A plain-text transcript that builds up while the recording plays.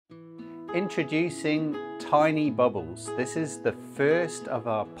Introducing Tiny Bubbles. This is the first of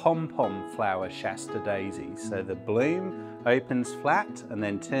our pom-pom flower Shasta daisies. So the bloom opens flat and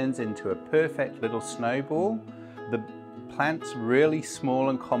then turns into a perfect little snowball. The plant's really small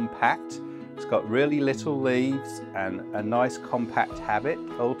and compact. It's got really little leaves and a nice compact habit,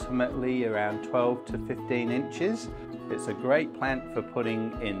 ultimately around 12 to 15 inches. It's a great plant for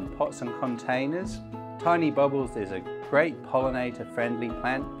putting in pots and containers. Tiny Bubbles is a great pollinator-friendly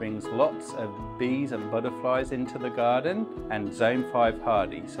plant, brings lots of bees and butterflies into the garden, and Zone 5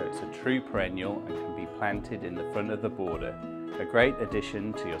 hardy, so it's a true perennial and can be planted in the front of the border. A great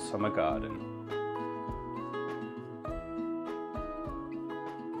addition to your summer garden.